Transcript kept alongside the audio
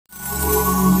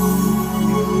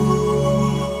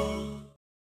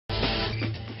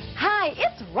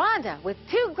Rhonda with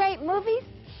 2 great movies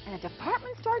and a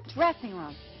department store dressing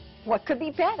room. What could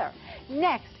be better?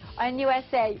 Next on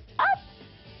USA Up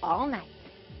All Night.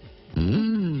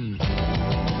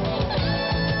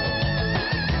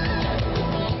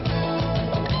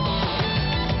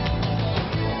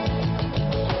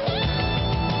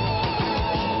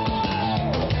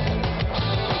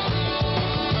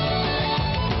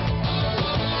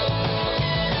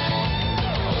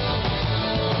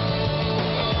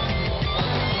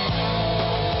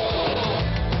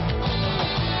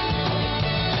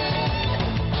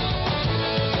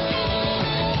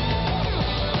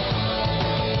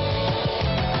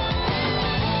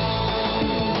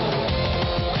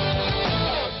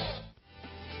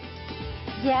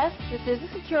 Yes, this is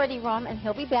the security room, and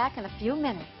he'll be back in a few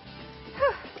minutes.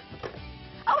 Oh,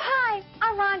 hi,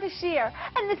 I'm Rhonda Shear,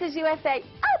 and this is USA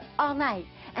Up All Night.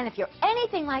 And if you're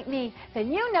anything like me,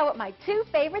 then you know what my 2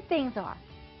 favorite things are.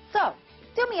 So,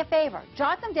 do me a favor,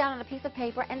 jot them down on a piece of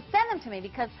paper and send them to me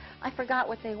because I forgot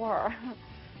what they were.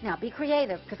 Now, be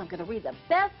creative because I'm going to read the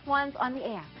best ones on the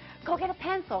air. Go get a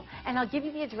pencil, and I'll give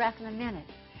you the address in a minute.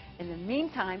 In the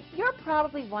meantime, you're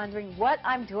probably wondering what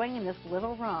I'm doing in this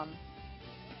little room.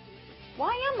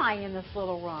 Why am I in this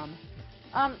little room?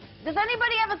 Does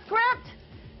anybody have a script?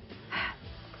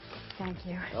 Thank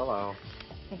you. Hello.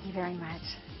 Thank you very much.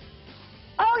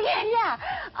 Oh, yeah.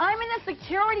 I'm in the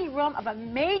security room of a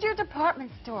major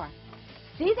department store.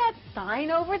 See that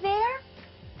sign over there?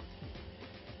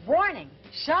 Warning,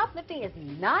 shoplifting is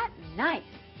not nice.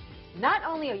 Not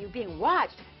only are you being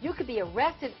watched, you could be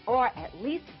arrested or at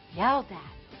least yelled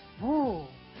at. Ooh.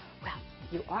 Well,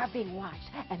 you are being watched,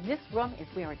 and this room is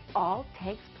where it all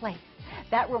takes place.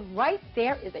 That room right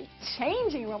there is a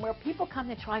changing room where people come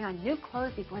to try on new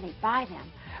clothes before they buy them.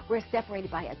 We're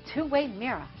separated by a 2-way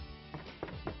mirror,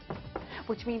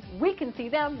 which means we can see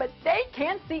them, but they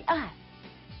can't see us.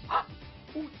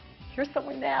 Ooh, here's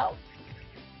someone now.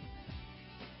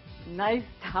 Nice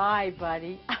tie,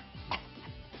 buddy.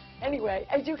 Anyway,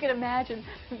 as you can imagine,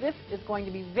 this is going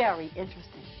to be very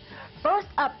interesting. First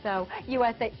up, though,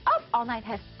 USA Up All Night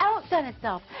has outdone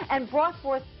itself and brought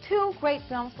forth 2 great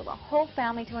films for the whole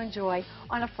family to enjoy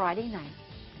on a Friday night.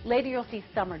 Later, you'll see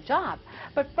Summer Job,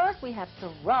 but first we have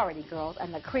Sorority Girls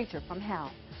and The Creature from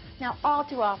Hell. Now, all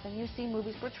too often, you see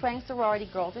movies portraying sorority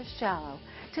girls as shallow.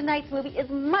 Tonight's movie is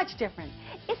much different.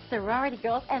 It's sorority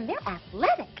girls, and they're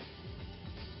athletic,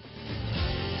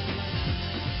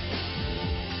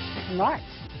 smart,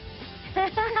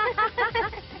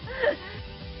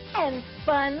 and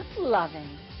fun-loving.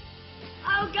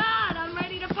 Oh, God, I'm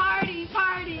ready to party.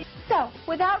 So,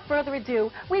 without further ado,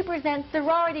 we present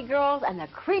Sorority Girls and The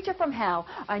Creature from Hell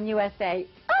on USA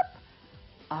Up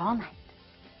All Night.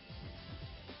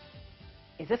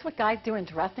 Is this what guys do in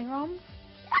dressing rooms?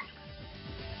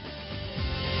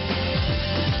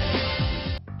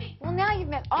 Well, now you've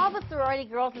met all the sorority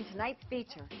girls in tonight's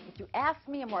feature. If you ask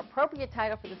me, a more appropriate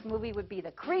title for this movie would be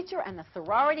The Creature and the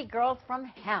Sorority Girls from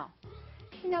Hell.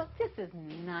 You know, this is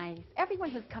nice.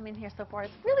 Everyone who's come in here so far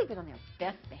has really been on their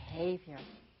best behavior.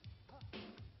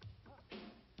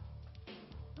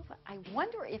 Oh, but I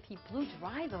wonder if he blew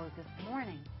dry those this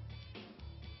morning.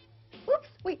 Oops,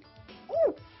 wait.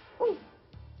 Ooh.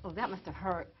 Oh, that must have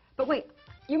hurt. But wait,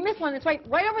 you missed one. It's right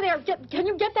over there. Can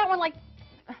you get that one? Like,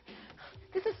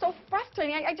 this is so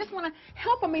frustrating. I just want to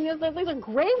help. I mean, there's a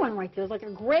gray one right there. There's like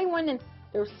a gray one, and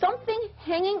there's something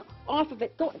hanging off of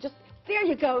it. Go, just, there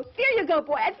you go. There you go,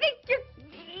 boy. I think you're,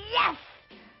 yes!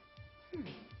 I'm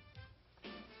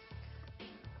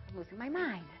losing my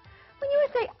mind. When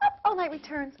USA Up All Night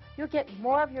returns, you'll get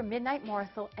more of your midnight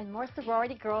morsel and more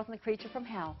sorority girls and The Creature from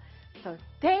Hell. So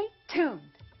stay tuned.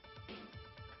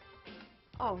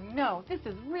 Oh, no, this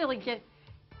is really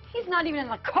he's not even in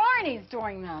the car and he's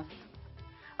doing this.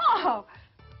 Oh,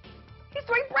 he's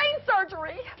doing brain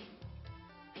surgery.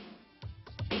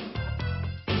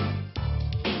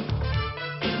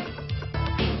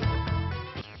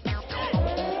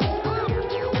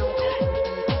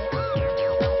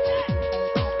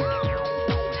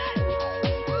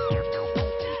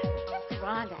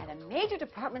 Major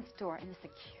department store in the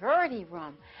security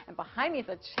room, and behind me is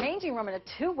a changing room and a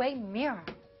 2-way mirror.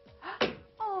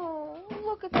 Oh,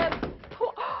 look at that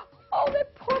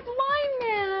that poor blind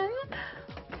man.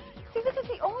 See, this is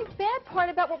the only bad part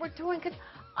about what we're doing, because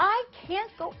I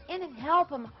can't go in and help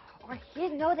him, or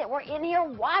he'd know that we're in here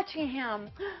watching him.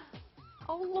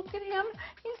 Oh, look at him.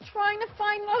 He's trying to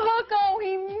find the hook. Oh,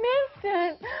 he missed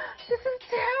it. This is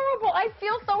terrible. I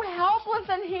feel so helpless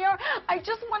in here. I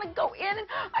just want to go in, and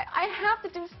I have to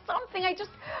do something. I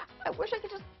wish I could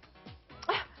just,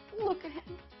 look at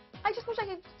him. I just wish I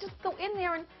could just go in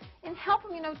there and and help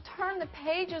him, turn the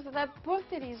pages of that book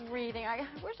that he's reading. I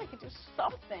wish I could do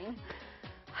something.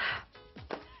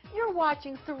 You're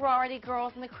watching Sorority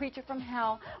Girls and the Creature from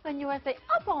Hell on USA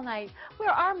Up All Night,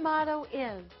 where our motto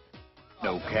is...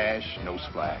 No cash, no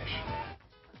splash.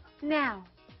 Now,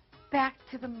 back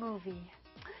to the movie.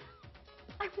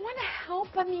 I want to help.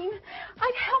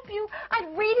 I'd help you.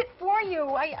 I'd read it for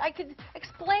you. I could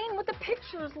explain what the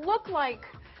pictures look like.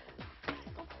 I'm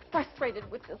so frustrated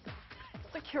with this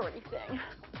security thing.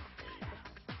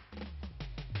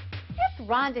 It's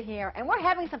Rhonda here, and we're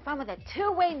having some fun with a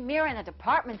two-way mirror in a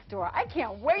department store. I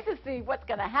can't wait to see what's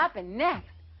going to happen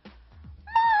next.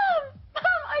 Mom!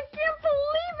 Mom, I can't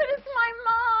believe it. It's my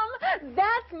mom.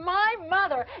 That's my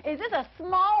mother. Is this a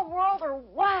small world or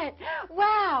what?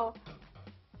 Wow.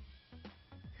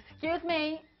 Excuse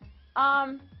me.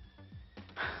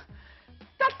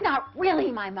 That's not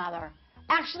really my mother.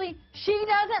 Actually, she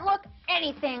doesn't look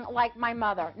anything like my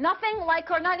mother. Nothing like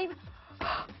her, not even...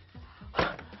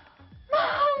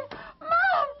 Mom!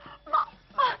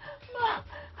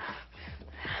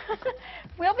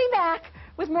 We'll be back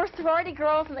with more Sorority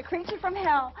Girls and the Creature from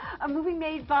Hell, a movie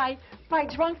made by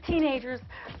drunk teenagers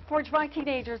for drunk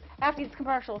teenagers after these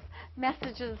commercials.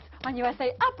 Messages on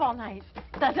USA Up All Night.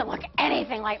 Doesn't look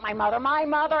anything like my mother. My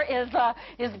mother is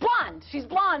blonde. She's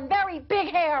blonde, very big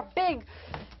hair, big...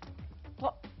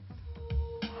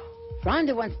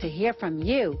 Rhonda wants to hear from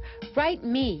you. Write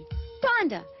me,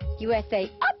 Rhonda,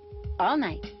 USA Up All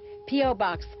Night, P.O.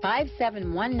 Box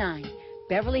 5719,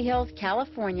 Beverly Hills,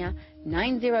 California,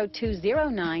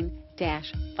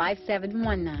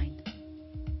 90209-5719.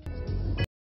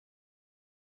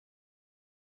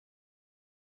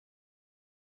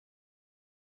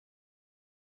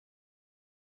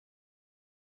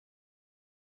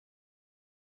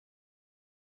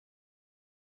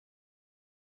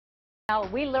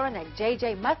 We learn that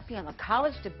JJ must be on the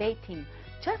college debate team.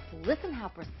 Just listen how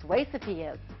persuasive he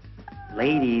is.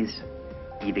 Ladies,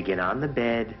 either get on the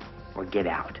bed or get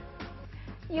out.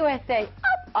 USA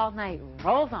Up All Night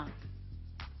rolls on.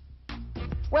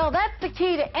 Well, that's the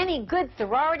key to any good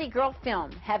sorority girl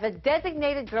film. Have a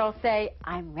designated girl say,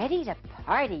 "I'm ready to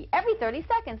party," every 30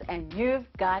 seconds, and you've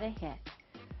got a hit.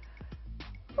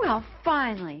 Well,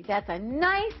 finally, that's a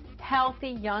nice, healthy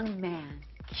young man.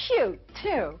 Cute,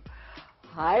 too.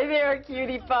 Hi there,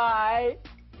 cutie pie.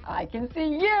 I can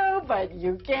see you, but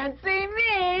you can't see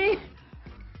me.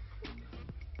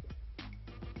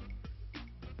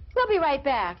 We'll be right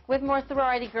back with more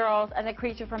Sorority Girls and the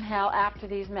Creature from Hell after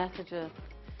these messages.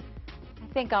 I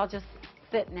think I'll just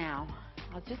sit now.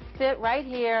 I'll just sit right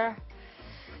here.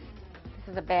 This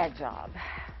is a bad job.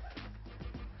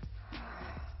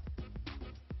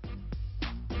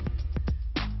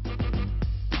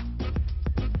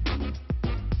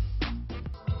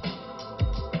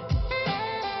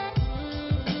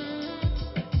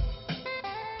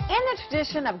 In the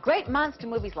tradition of great monster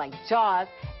movies like Jaws,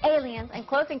 Aliens, and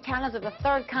Close Encounters of the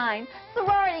Third Kind,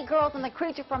 Sorority Girls and the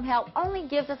Creature from Hell only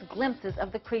gives us glimpses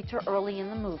of the creature early in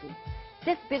the movie.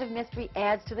 This bit of mystery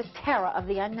adds to the terror of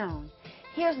the unknown.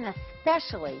 Here's an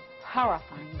especially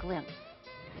horrifying glimpse.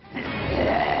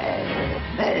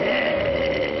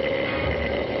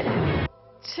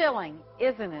 Chilling,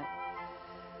 isn't it?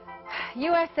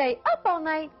 USA Up All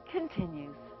Night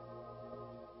continues.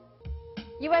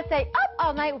 USA Up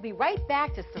All Night will be right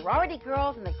back to Sorority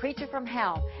Girls and the Creature from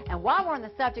Hell. And while we're on the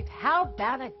subject, how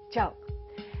about a joke?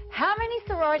 How many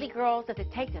sorority girls does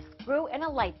it take to screw in a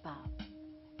light bulb?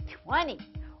 20.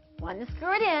 1 to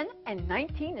screw it in, and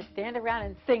 19 to stand around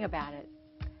and sing about it.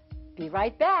 Be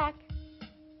right back.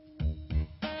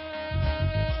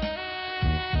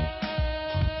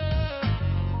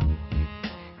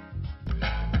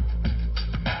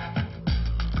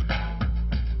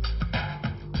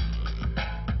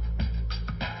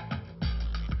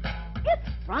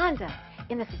 Rhonda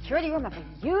in the security room of a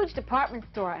huge department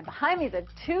store, and behind me is a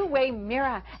two-way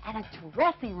mirror and a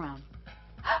dressing room.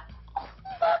 Oh,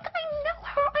 look, I know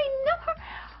her.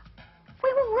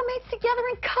 We were roommates together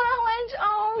in college.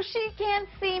 Oh, she can't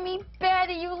see me.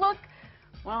 Betty, you look,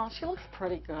 well, she looks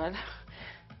pretty good.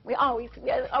 We always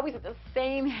have the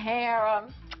same hair.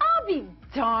 I'll be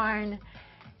darned.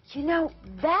 You know,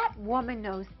 that woman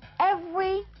knows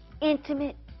every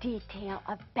intimate detail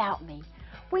about me.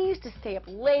 We used to stay up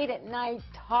late at night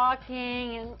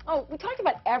talking, and we talked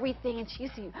about everything, and she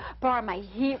used to borrow my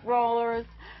heat rollers.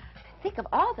 Think of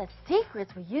all the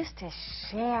secrets we used to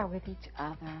share with each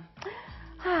other.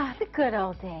 Ah, the good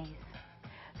old days.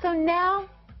 So now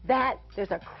that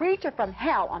there's a creature from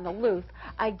hell on the loose,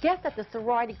 I guess that the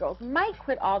sorority girls might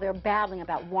quit all their battling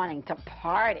about wanting to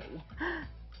party.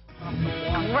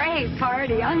 Great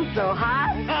party. I'm so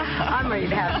hot. I'm ready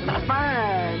to have some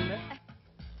fun.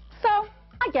 So,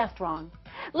 I guessed wrong.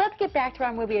 Let's get back to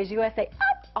our movie as USA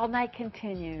Up All Night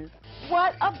continues.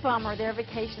 What a bummer their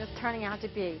vacation is turning out to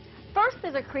be. First,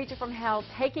 there's a creature from hell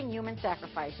taking human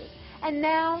sacrifices. And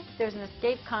now, there's an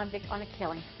escaped convict on a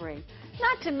killing spree.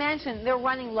 Not to mention, they're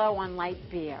running low on light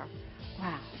beer.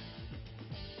 Wow.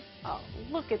 Oh,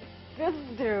 look at this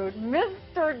dude,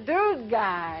 Mr. Dude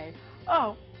Guy.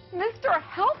 Oh, Mr.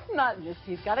 Health Nut.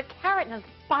 He's got a carrot in his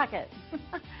pocket.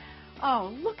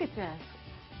 Oh, look at this.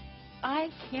 I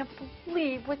can't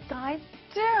believe what guys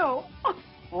do.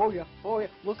 Oh, yeah,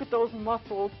 look at those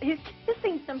muscles. He's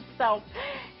kissing himself.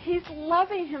 He's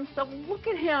loving himself. Look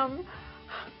at him.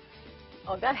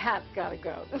 Oh, that hat's got to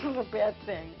go. This is a bad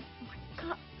thing. Oh, my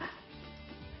God.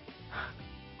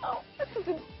 Oh, this is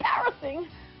embarrassing.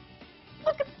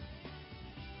 Look at...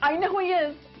 I know he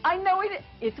is. I know he is.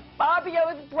 It's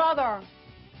Fabio's brother.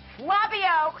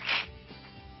 Fabio.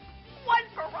 One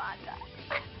for Rhonda.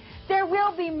 There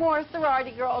will be more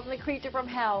Sorority Girls and the Creature from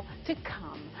Hell to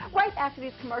come, right after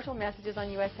these commercial messages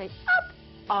on USA Up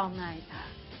All Night.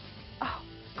 Oh,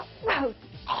 gross.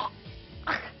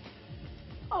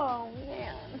 Oh,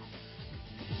 man.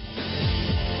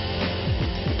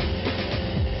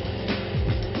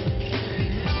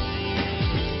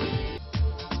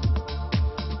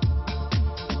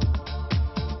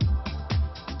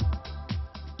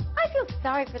 I feel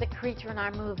sorry for the creature in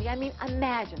our movie. I mean,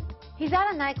 imagine. He's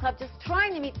at a nightclub just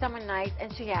trying to meet someone nice,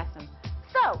 and she asks him,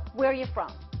 "So, where are you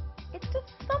from?" It's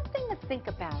just something to think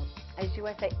about as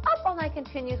USA Up All Night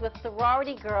continues with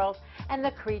Sorority Girls and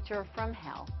the Creature from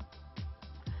Hell.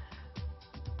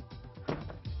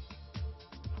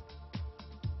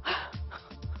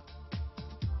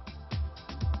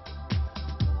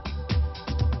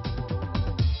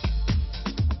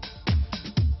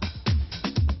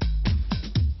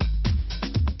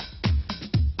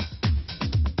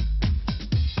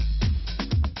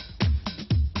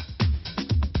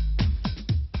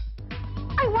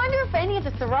 I wonder if any of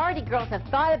the sorority girls have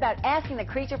thought about asking the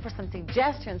creature for some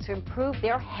suggestions to improve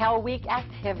their Hell Week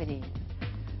activities.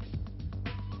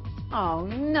 Oh,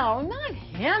 no, not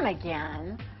him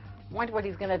again. Wonder what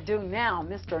he's going to do now,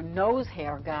 Mr. Nose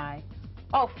Hair Guy.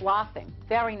 Oh, flossing.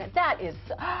 Very nice. That is...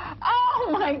 Oh,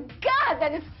 my God,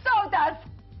 that is so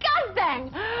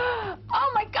disgusting.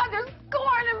 Oh, my God, there's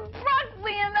corn and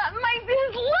broccoli and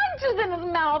his lunch is in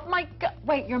his mouth. My God.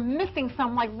 Wait, you're missing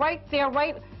some, like, right there,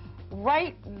 right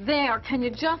there. Can you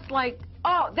just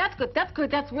oh, that's good,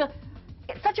 that's real.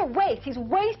 It's such a waste. He's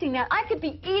wasting that. I could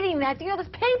be eating that. Do you know there's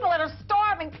people that are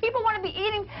starving? People want to be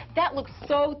eating. That looks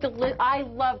so delicious. I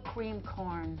love cream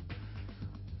corn.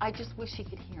 I just wish he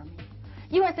could hear me.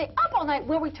 USA Up All Night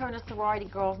will return to Sorority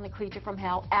Girls and the Creature from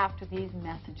Hell after these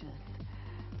messages.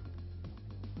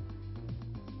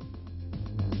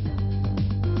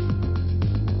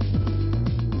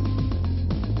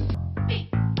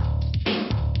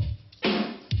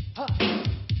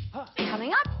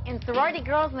 Coming up in Sorority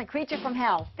Girls and the Creature from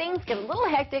Hell, things get a little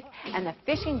hectic and the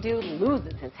fishing dude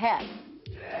loses his head.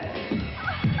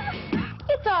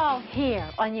 It's all here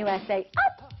on USA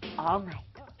Up All Night.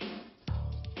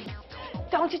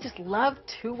 Don't you just love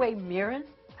two-way mirrors?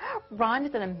 Ron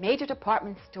is in a major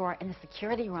department store in the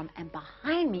security room, and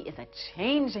behind me is a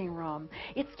changing room.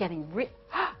 It's getting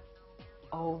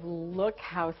Oh, look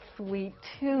how sweet.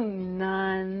 Two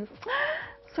nuns.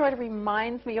 Sort of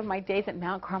reminds me of my days at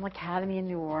Mount Carmel Academy in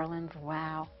New Orleans.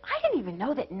 Wow. I didn't even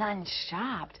know that nuns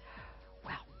shopped.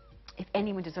 Well, if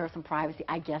anyone deserves some privacy,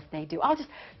 I guess they do. I'll just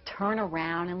turn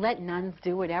around and let nuns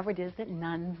do whatever it is that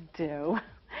nuns do.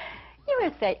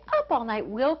 USA Up All Night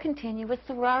will continue with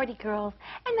Sorority Girls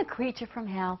and the Creature from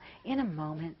Hell in a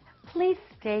moment. Please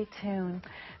stay tuned.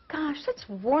 Gosh, such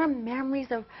warm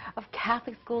memories of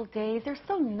Catholic school days. They're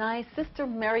so nice. Sister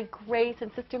Mary Grace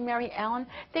and Sister Mary Ellen,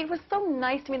 they were so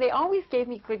nice to me. They always gave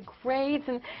me good grades,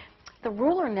 and the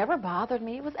ruler never bothered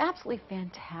me. It was absolutely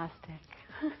fantastic.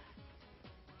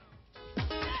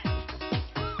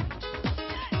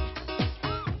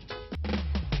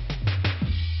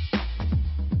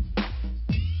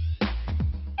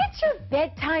 It's your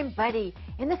bedtime buddy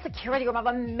in the security room of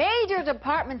a major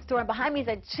department store. Behind me is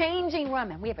a changing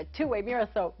room, and we have a two-way mirror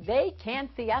so they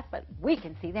can't see us, but we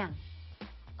can see them.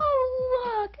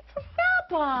 Oh, look, it's a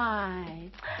rabbi.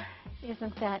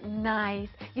 Isn't that nice?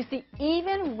 You see,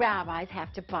 even rabbis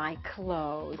have to buy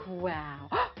clothes. Wow.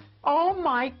 Oh,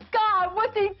 my God,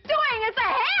 what's he doing? It's a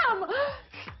ham!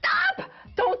 Stop!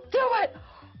 Don't do it!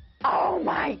 Oh,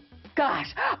 my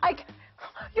gosh.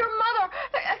 Your mother...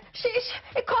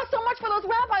 It costs so much for those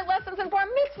rabbi lessons and bar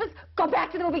mitzvahs. Go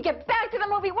back to the movie. Get back to the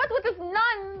movie. What's with this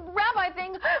non-rabbi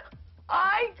thing?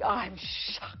 I'm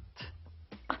shocked.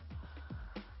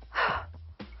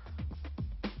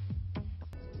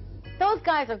 Those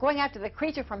guys are going after the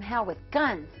creature from hell with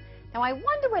guns. Now, I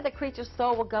wonder where the creature's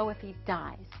soul will go if he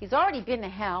dies. He's already been to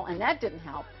hell, and that didn't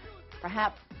help.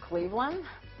 Perhaps Cleveland?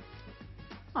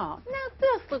 Oh, now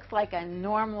this looks like a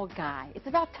normal guy. It's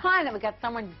about time that we got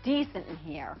someone decent in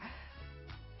here.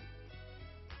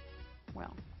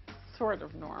 Well, sort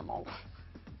of normal.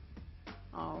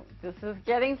 Oh, this is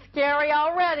getting scary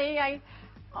already.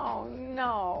 Oh,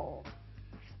 no.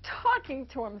 He's talking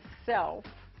to himself.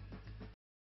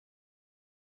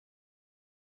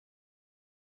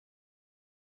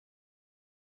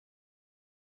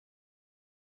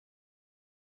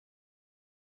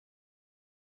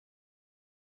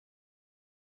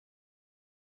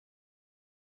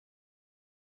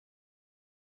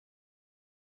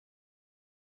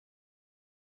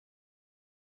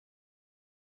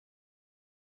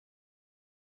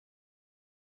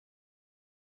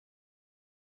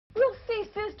 We'll see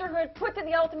sisterhood put to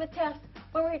the ultimate test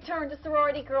when we return to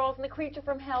Sorority Girls and the Creature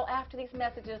from Hell after these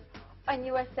messages on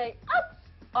USA Up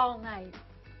All Night.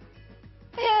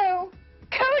 Ew!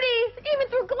 Cooties! Even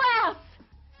through glass!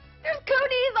 There's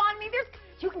cooties on me!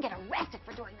 You can get arrested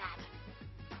for doing that.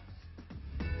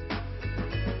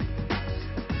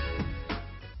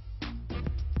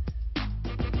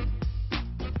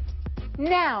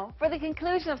 Now, for the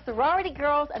conclusion of Sorority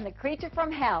Girls and the Creature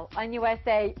from Hell on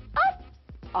USA Up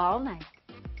All Night.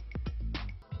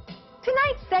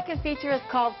 Tonight's second feature is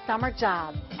called Summer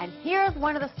Job, and here's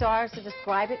one of the stars to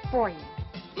describe it for you.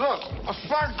 Look, a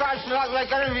fat guy should act like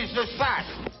anything's this fat.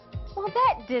 Well,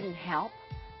 that didn't help,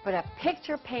 but a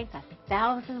picture paints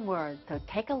 1,000 words, so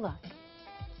take a look.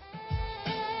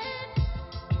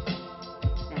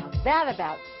 Now that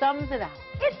about sums it up.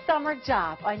 It's Summer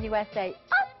Job on USA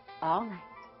Up All Night.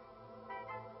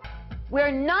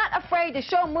 We're not afraid to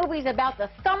show movies about the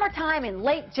summertime in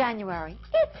late January.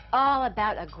 It's all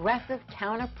about aggressive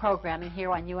counter-programming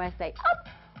here on USA Up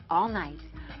All Night.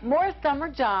 More Summer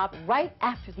Job right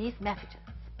after these messages.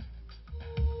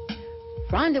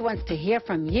 Rhonda wants to hear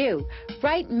from you.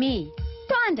 Write me,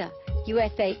 Rhonda,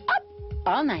 USA Up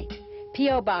All Night.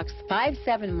 P.O. Box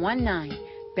 5719,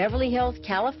 Beverly Hills,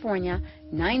 California,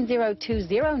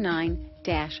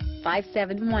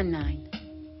 90209-5719.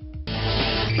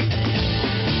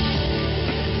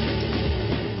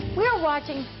 We're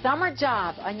watching Summer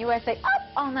Job on USA Up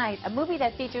All Night, a movie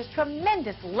that features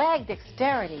tremendous leg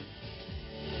dexterity.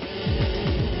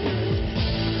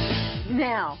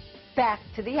 Now, back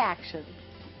to the action.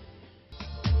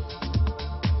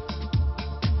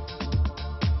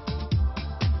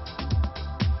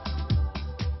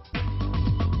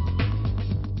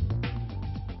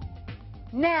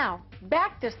 Now,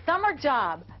 back to Summer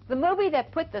Job, the movie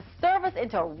that put the service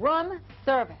into room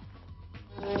service.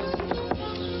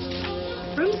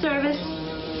 Room service.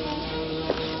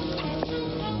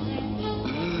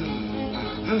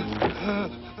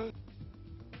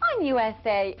 On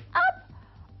USA Up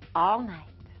All Night.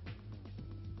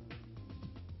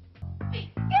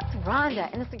 It's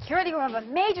Rhonda in the security room of a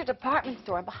major department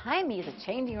store. Behind me is a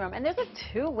changing room, and there's a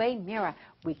two-way mirror.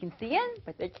 We can see in,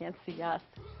 but they can't see us.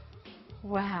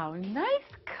 Wow, nice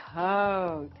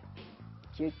coat.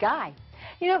 Cute guy.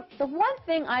 You know, the one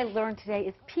thing I learned today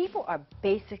is people are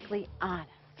basically honest.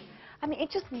 I mean,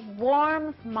 it just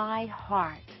warms my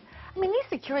heart. I mean, these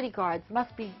security guards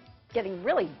must be getting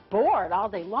really bored all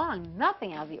day long.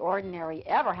 Nothing out of the ordinary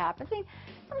ever happens. I mean,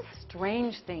 some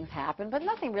strange things happen, but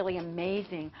nothing really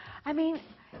amazing. I mean,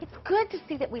 it's good to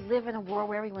see that we live in a world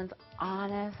where everyone's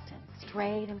honest and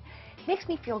straight, and it makes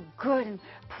me feel good and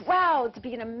proud to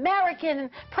be an American, and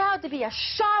proud to be a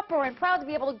shopper, and proud to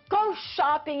be able to go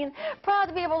shopping, and proud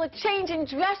to be able to change in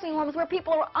dressing rooms where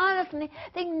people are honest and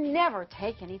they never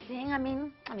take anything. I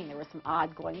mean, there was some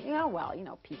odd going,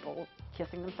 people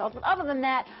kissing themselves, but other than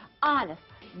that, honest.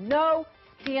 No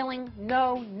stealing,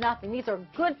 no nothing. These are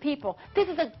good people. This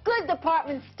is a good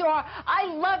department store. I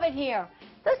love it here.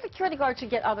 Those security guards should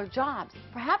get other jobs.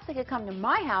 Perhaps they could come to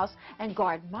my house and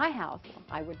guard my house. Well,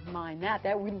 I wouldn't mind that.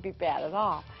 That wouldn't be bad at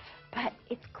all. But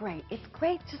it's great. It's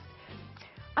great. Just,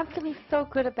 I'm feeling so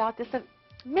good about this that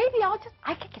maybe I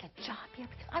could get a job here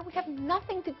because I would have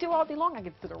nothing to do all day long. I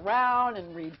could sit around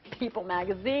and read People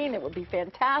magazine. It would be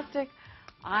fantastic.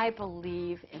 I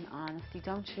believe in honesty,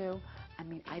 don't you? I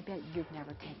mean, I bet you've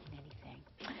never taken anything.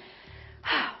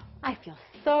 I feel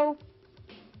so...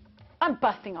 I'm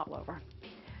busting all over.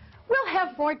 We'll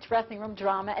have more dressing room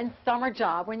drama and Summer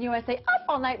Job when USA Up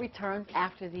All Night returns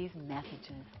after these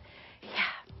messages.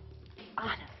 Yeah,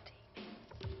 honesty.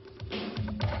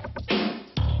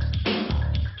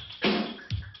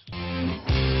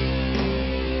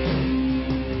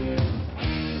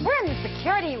 We're in the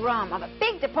security room of a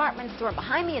big department store.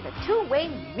 Behind me is a two-way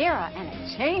mirror and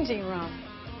a changing room.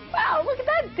 Wow, look at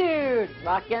that dude.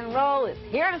 Rock and roll is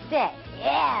here to stay.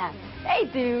 Yeah. Hey,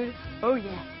 dude. Oh,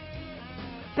 yeah.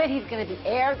 Bet he's going to be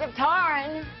air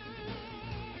guitaring.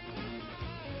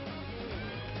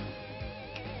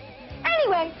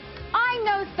 Anyway, I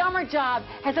know summer job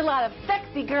has a lot of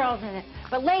sexy girls in it.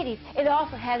 But, ladies, it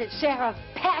also has its share of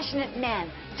passionate men.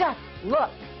 Just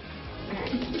look.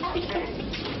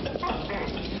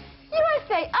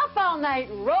 USA Up All Night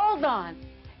rolls on.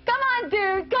 Come on,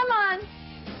 dude. Come on.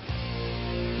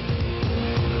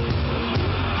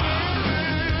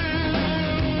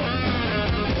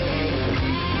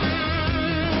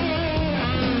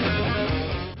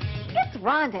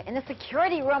 Rhonda in the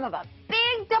security room of a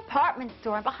big department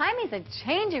store. And behind me is a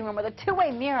changing room with a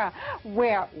two-way mirror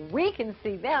where we can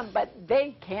see them, but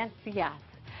they can't see us.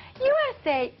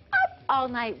 USA Up All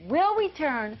Night will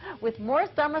return with more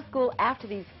summer school after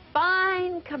these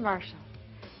fine commercials.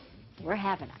 We're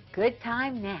having a good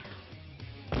time now.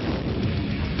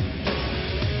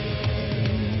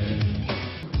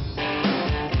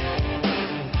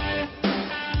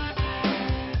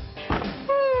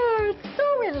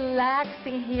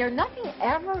 Relaxing here. Nothing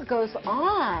ever goes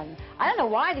on. I don't know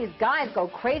why these guys go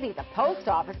crazy at the post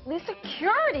office. These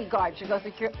security guards should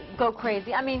go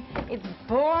crazy. I mean, it's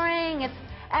boring.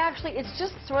 It's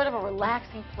just sort of a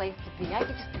relaxing place to be. I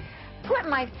could just put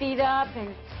my feet up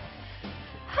and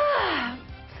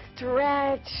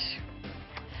stretch.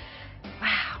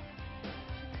 Wow.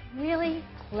 It's really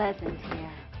pleasant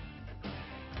here.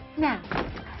 Now,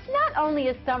 not only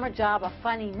is Summer Job a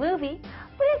funny movie,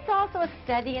 but it's also a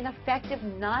steady and effective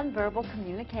nonverbal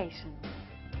communication.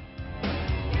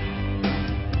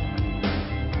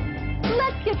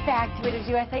 Let's get back to it as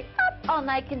USA Up All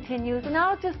Night continues, and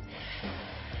I'll just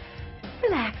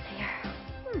relax here.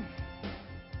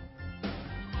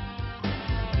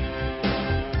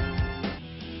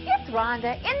 It's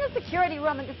Rhonda in the security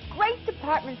room in this great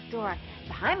department store.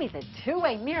 Behind me is a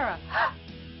two-way mirror.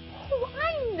 Oh,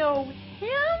 I know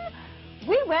him.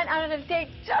 We went on a date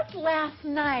just last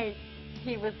night.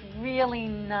 He was really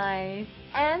nice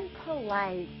and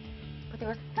polite, but there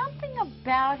was something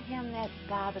about him that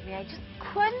bothered me. I just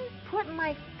couldn't put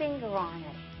my finger on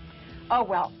it. Oh,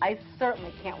 well, I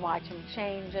certainly can't watch him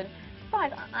change, and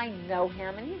besides, I know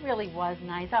him, and he really was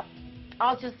nice.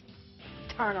 I'll just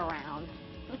turn around.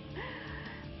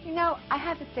 You know, I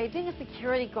have to say, being a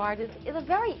security guard is a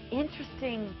very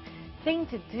interesting thing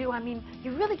to do. I mean,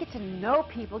 you really get to know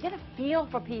people, get a feel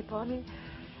for people. I mean,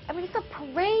 it's a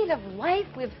parade of life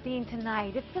we've seen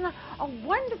tonight. It's been a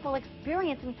wonderful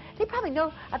experience. I mean, they probably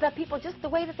know about people just the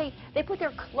way that they put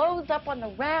their clothes up on the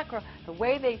rack or the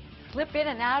way they slip in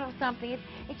and out of something.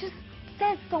 It just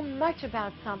says so much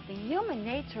about something. Human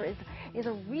nature is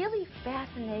a really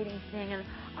fascinating thing, and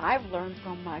I've learned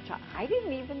so much. I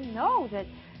didn't even know that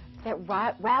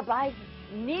rabbis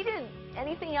needed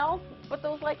anything else but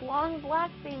those like long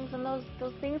black things and those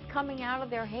things coming out of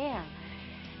their hair.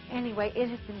 Anyway, it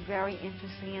has been very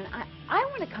interesting, and I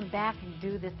want to come back and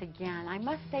do this again. I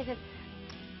must say that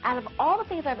out of all the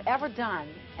things I've ever done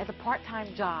as a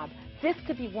part-time job, this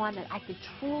could be one that I could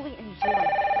truly enjoy.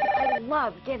 I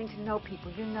love getting to know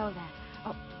people. You know that.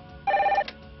 Oh.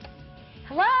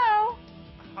 Hello?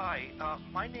 Hi,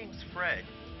 my name's Fred,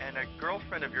 and a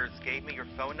girlfriend of yours gave me your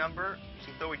phone number.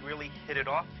 She thought we'd really hit it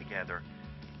off together.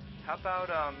 How about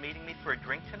meeting me for a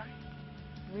drink tonight?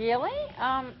 Really?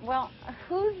 Well,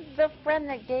 who's the friend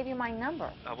that gave you my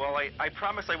number? Well, I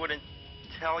promised I wouldn't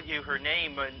tell you her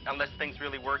name unless things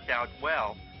really worked out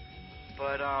well.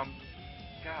 But,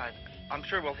 God, I'm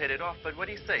sure we'll hit it off. But what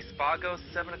do you say? Spago's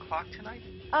 7 o'clock tonight?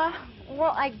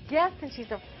 Well, I guess since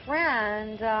she's a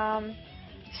friend,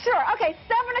 sure. Okay,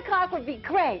 7 o'clock would be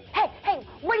great. Hey,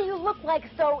 what do you look like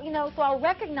so I'll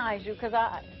recognize you, because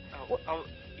Oh,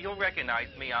 you'll recognize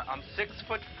me. I'm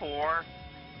 6'4",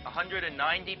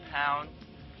 190 pounds,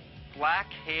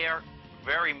 black hair,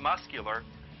 very muscular,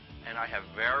 and I have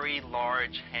very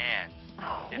large hands,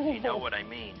 if you know what I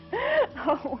mean.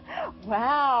 Oh,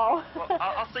 wow. Well,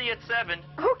 I'll see you at 7.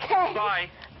 Okay. Bye.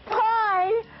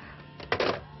 Bye.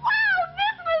 Wow,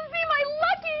 this must be my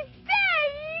lucky day.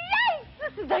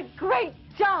 Yikes, this is a great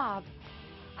job.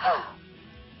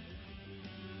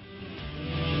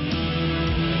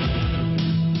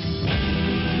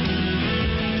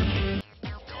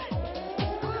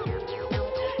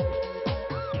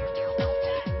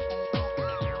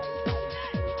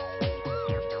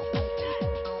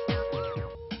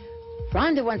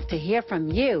 Rhonda wants to hear from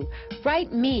you.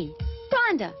 Write me,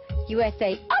 Rhonda,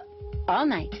 USA, up all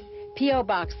night. P.O.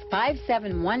 Box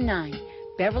 5719,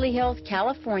 Beverly Hills,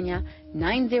 California,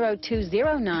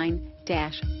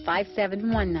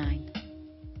 90209-5719.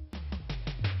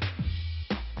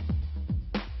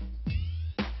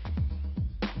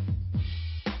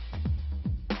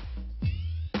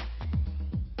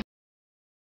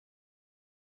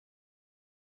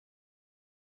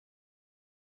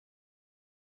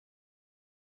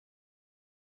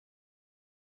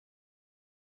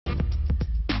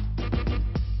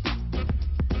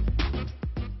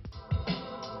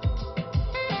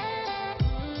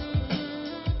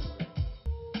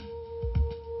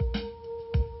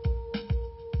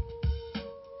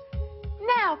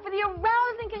 Now for the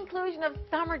arousing conclusion of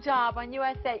Summer Job on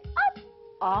USA Up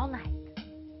All Night.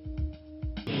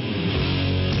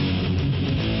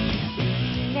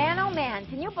 Man, oh man,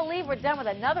 can you believe we're done with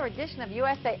another edition of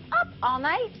USA Up All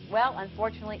Night? Well,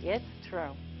 unfortunately, it's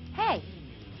true. Hey,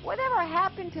 whatever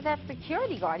happened to that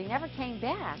security guard? He never came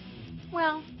back.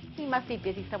 Well, he must be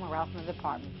busy somewhere else in the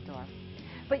department store.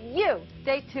 But you,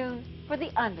 stay tuned for the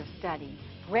understudy,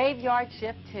 Graveyard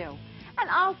Shift 2. And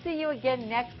I'll see you again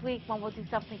next week when we'll do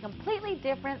something completely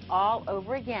different all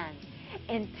over again.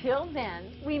 Until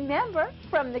then, remember,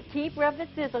 from the keeper of the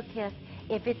Sizzle Kiss,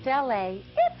 if it's L.A.,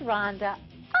 it's Rhonda,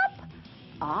 up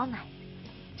all night.